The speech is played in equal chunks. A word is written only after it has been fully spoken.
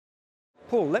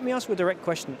Paul, let me ask you a direct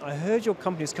question. I heard your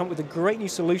company has come up with a great new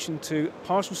solution to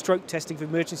partial stroke testing for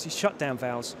emergency shutdown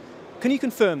valves. Can you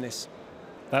confirm this?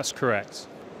 That's correct.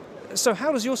 So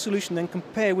how does your solution then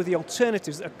compare with the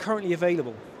alternatives that are currently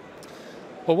available?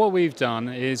 Well, what we've done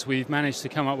is we've managed to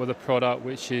come up with a product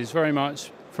which is very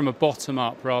much from a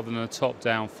bottom-up rather than a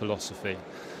top-down philosophy.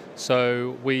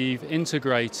 So we've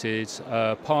integrated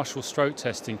partial stroke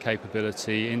testing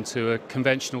capability into a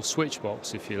conventional switch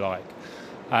box, if you like.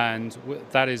 And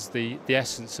that is the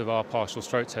essence of our partial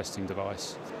stroke testing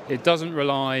device. It doesn't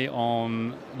rely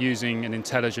on using an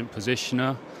intelligent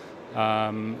positioner,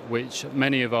 which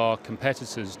many of our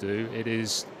competitors do. It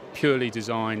is purely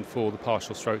designed for the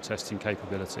partial stroke testing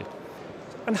capability.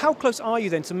 And how close are you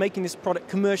then to making this product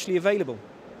commercially available?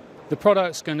 The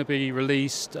product's going to be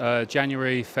released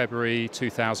January, February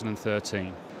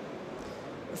 2013.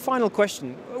 Final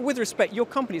question. With respect, your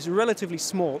company is relatively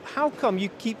small. How come you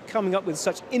keep coming up with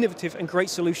such innovative and great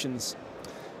solutions?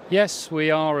 Yes,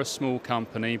 we are a small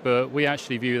company, but we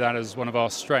actually view that as one of our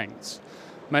strengths.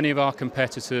 Many of our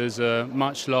competitors are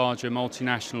much larger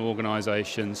multinational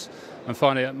organisations and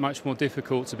find it much more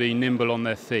difficult to be nimble on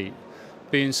their feet.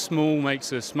 Being small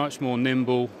makes us much more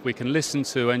nimble. We can listen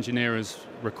to engineers'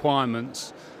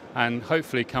 requirements and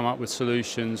hopefully come up with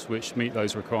solutions which meet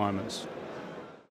those requirements.